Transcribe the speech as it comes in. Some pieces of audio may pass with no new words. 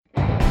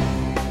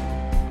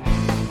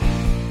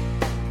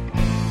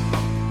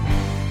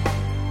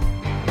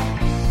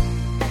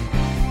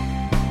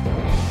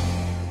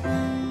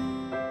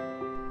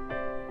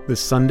This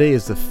Sunday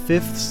is the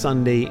fifth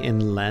Sunday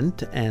in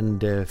Lent,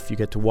 and if you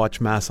get to watch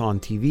Mass on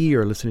TV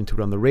or listening to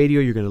it on the radio,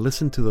 you're going to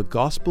listen to the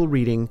Gospel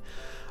reading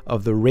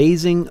of the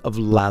raising of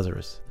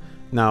Lazarus.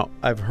 Now,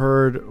 I've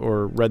heard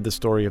or read the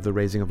story of the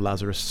raising of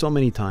Lazarus so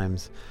many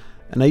times,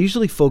 and I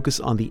usually focus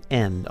on the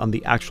end, on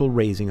the actual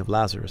raising of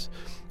Lazarus,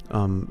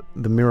 the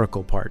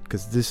miracle part,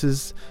 because this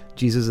is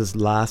Jesus'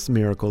 last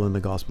miracle in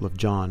the Gospel of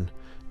John.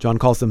 John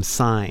calls them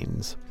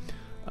signs,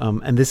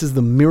 and this is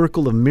the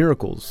miracle of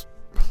miracles.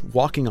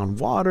 Walking on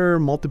water,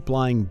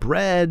 multiplying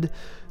bread,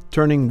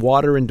 turning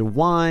water into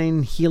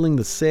wine, healing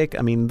the sick.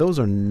 I mean, those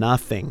are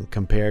nothing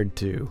compared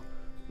to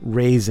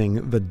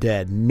raising the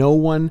dead. No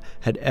one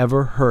had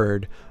ever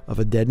heard of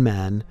a dead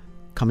man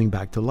coming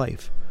back to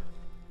life.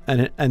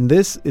 And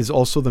this is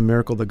also the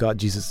miracle that got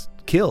Jesus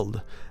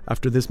killed.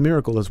 After this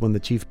miracle is when the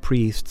chief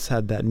priests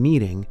had that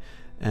meeting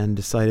and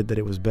decided that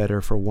it was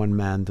better for one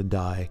man to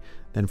die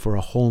than for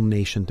a whole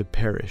nation to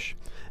perish.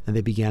 And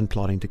they began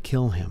plotting to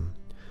kill him.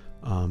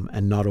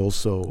 And not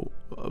also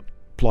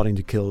plotting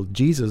to kill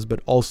Jesus,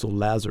 but also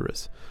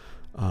Lazarus.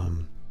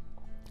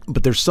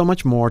 But there's so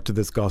much more to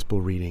this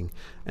gospel reading.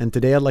 And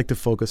today I'd like to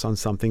focus on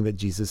something that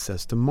Jesus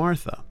says to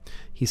Martha.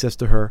 He says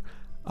to her,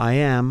 I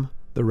am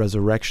the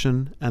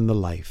resurrection and the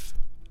life.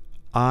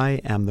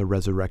 I am the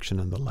resurrection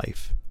and the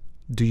life.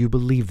 Do you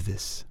believe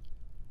this?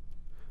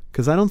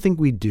 Because I don't think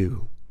we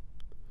do.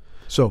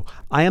 So,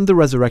 I am the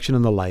resurrection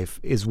and the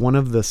life is one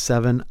of the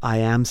 7 I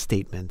am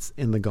statements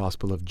in the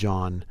Gospel of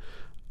John.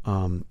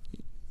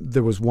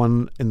 There was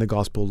one in the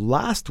gospel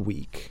last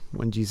week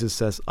when Jesus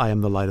says, I am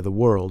the light of the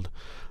world.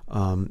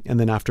 And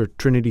then after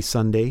Trinity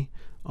Sunday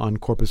on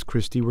Corpus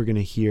Christi, we're going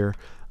to hear,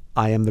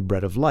 I am the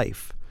bread of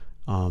life.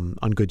 On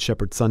Good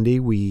Shepherd Sunday,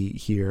 we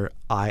hear,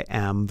 I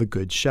am the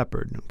good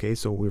shepherd. Okay,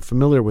 so we're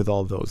familiar with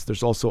all those.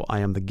 There's also, I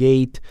am the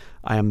gate.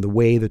 I am the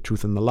way, the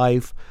truth, and the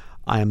life.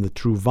 I am the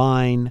true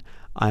vine.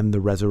 I am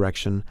the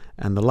resurrection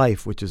and the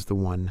life, which is the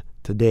one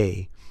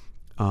today.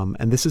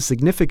 And this is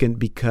significant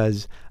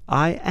because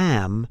I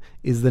am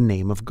is the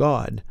name of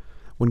God.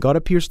 When God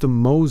appears to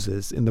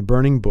Moses in the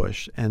burning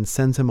bush and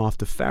sends him off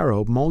to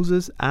Pharaoh,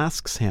 Moses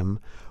asks him,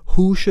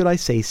 who should I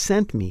say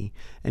sent me?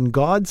 And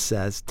God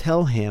says,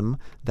 tell him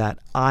that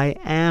I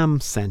am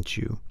sent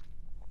you.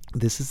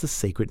 This is the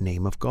sacred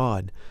name of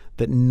God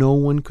that no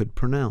one could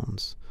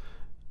pronounce.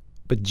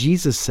 But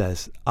Jesus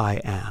says, I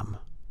am.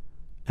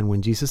 And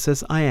when Jesus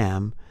says, I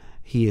am,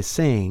 he is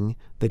saying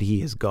that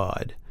he is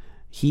God.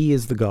 He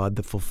is the God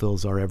that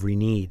fulfills our every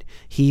need.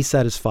 He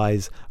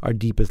satisfies our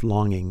deepest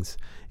longings.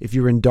 If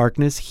you're in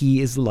darkness,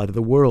 he is the light of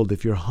the world.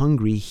 If you're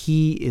hungry,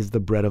 he is the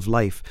bread of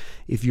life.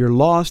 If you're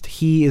lost,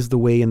 he is the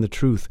way and the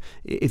truth.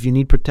 If you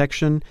need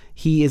protection,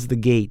 he is the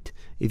gate.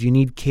 If you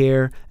need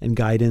care and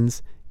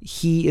guidance,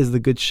 he is the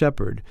good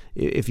shepherd.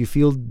 If you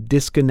feel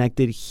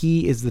disconnected,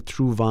 he is the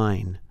true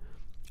vine.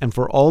 And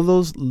for all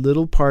those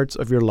little parts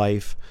of your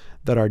life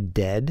that are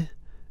dead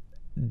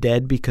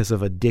because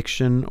of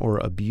addiction or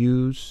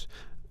abuse,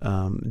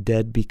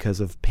 dead because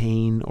of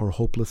pain or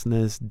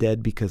hopelessness,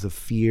 dead because of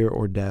fear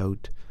or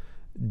doubt,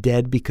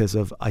 dead because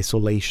of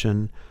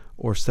isolation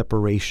or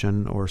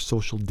separation or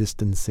social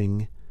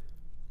distancing,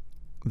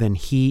 then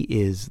he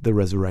is the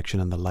resurrection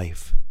and the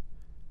life.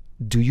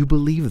 Do you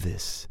believe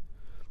this?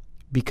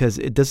 Because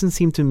it doesn't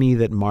seem to me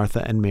that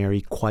Martha and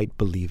Mary quite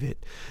believe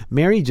it.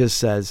 Mary just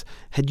says,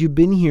 had you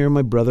been here,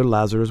 my brother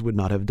Lazarus would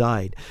not have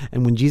died.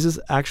 And when Jesus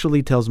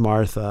actually tells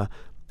Martha,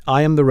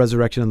 I am the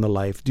resurrection and the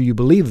life, do you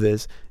believe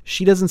this?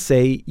 She doesn't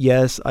say,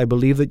 yes, I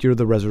believe that you're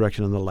the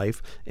resurrection and the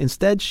life.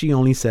 Instead, she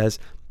only says,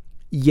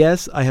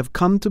 yes, I have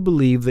come to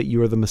believe that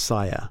you are the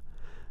Messiah.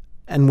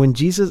 And when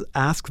Jesus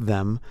asked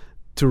them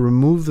to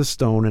remove the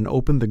stone and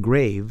open the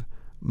grave,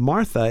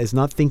 Martha is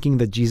not thinking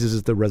that Jesus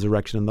is the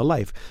resurrection and the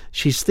life.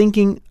 She's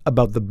thinking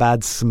about the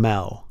bad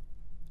smell.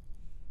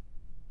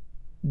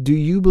 Do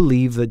you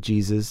believe that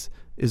Jesus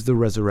is the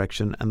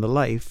resurrection and the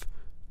life,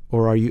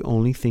 or are you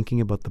only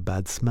thinking about the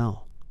bad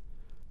smell?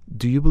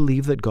 Do you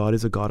believe that God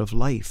is a God of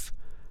life,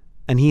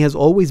 and he has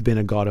always been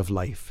a God of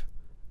life,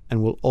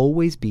 and will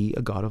always be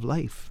a God of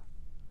life?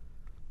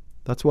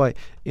 That's why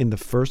in the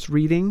first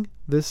reading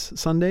this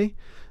Sunday,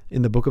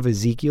 in the book of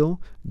Ezekiel,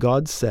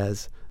 God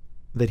says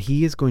that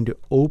he is going to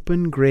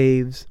open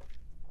graves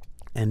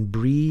and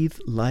breathe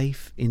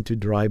life into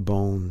dry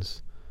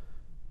bones.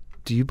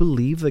 Do you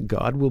believe that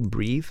God will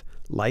breathe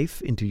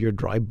life into your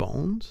dry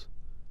bones?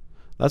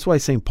 That's why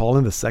St. Paul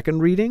in the second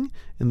reading,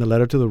 in the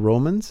letter to the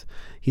Romans,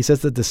 he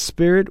says that the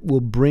Spirit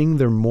will bring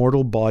their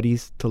mortal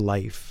bodies to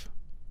life.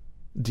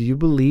 Do you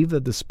believe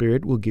that the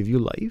Spirit will give you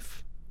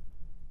life?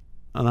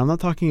 And I'm not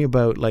talking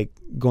about like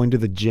going to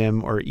the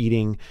gym or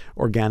eating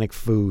organic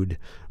food.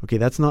 Okay,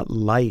 that's not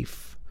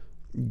life.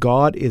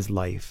 God is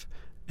life,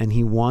 and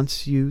he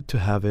wants you to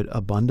have it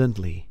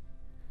abundantly.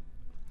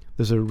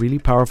 There's a really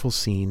powerful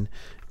scene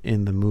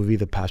in the movie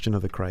The Passion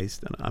of the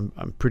Christ, and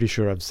I'm pretty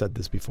sure I've said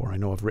this before. I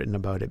know I've written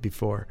about it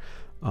before.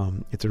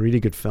 It's a really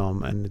good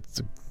film, and it's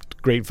a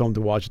great film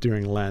to watch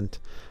during Lent.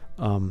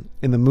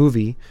 In the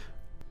movie,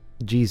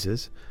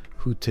 Jesus,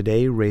 who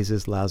today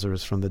raises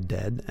Lazarus from the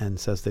dead and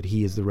says that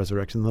he is the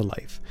resurrection and the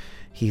life.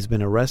 He's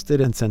been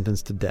arrested and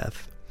sentenced to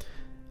death.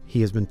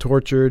 He has been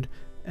tortured,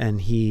 and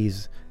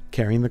he's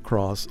carrying the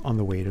cross on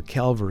the way to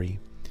Calvary.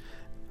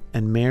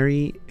 And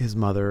Mary, his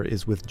mother,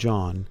 is with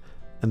John,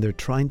 and they're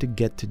trying to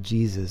get to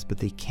Jesus, but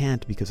they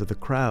can't because of the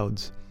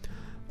crowds.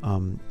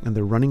 And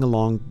they're running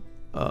along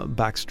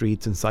back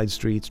streets and side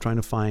streets trying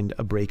to find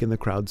a break in the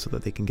crowd so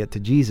that they can get to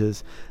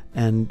Jesus.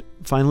 And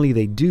finally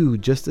they do,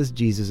 just as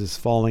Jesus is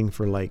falling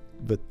for like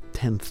the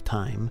 10th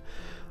time.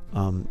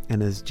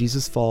 And as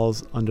Jesus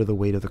falls under the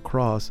weight of the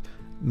cross,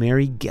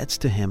 Mary gets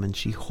to him and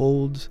she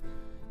holds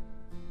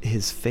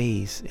his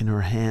face in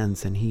her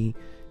hands, and he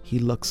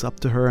looks up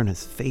to her, and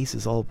his face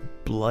is all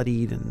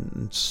bloodied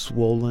and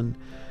swollen,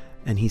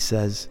 and he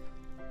says,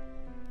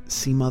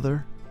 "See,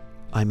 Mother,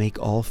 I make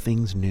all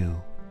things new."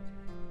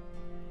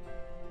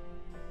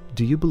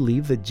 Do you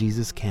believe that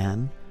Jesus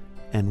can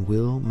and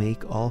will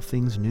make all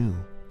things new?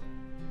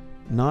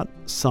 Not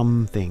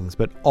some things,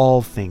 but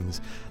all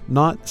things.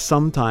 Not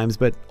sometimes,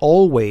 but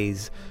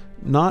always.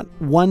 Not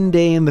one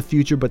day in the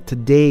future, but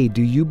today.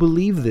 Do you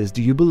believe this?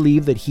 Do you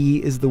believe that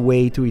he is the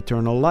way to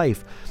eternal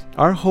life?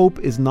 Our hope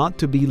is not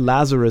to be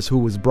Lazarus who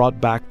was brought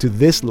back to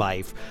this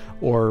life,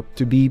 or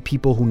to be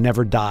people who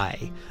never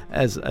die,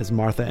 as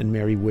Martha and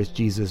Mary wish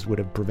Jesus would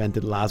have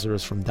prevented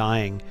Lazarus from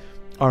dying.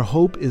 Our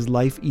hope is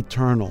life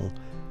eternal,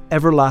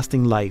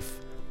 everlasting life,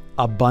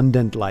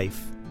 abundant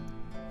life,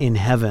 in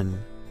heaven.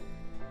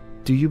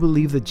 Do you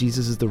believe that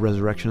Jesus is the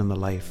resurrection and the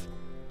life?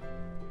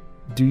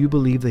 Do you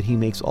believe that he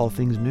makes all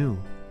things new?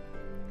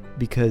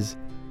 Because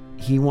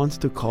he wants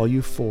to call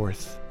you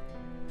forth.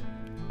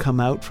 Come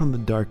out from the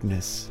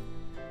darkness.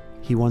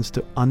 He wants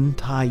to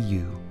untie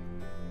you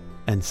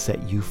and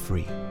set you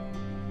free.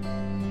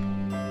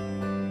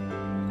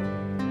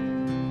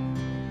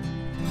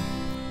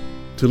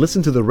 To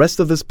listen to the rest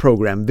of this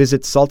program,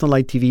 visit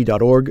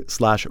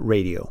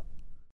saltandlighttv.org/radio.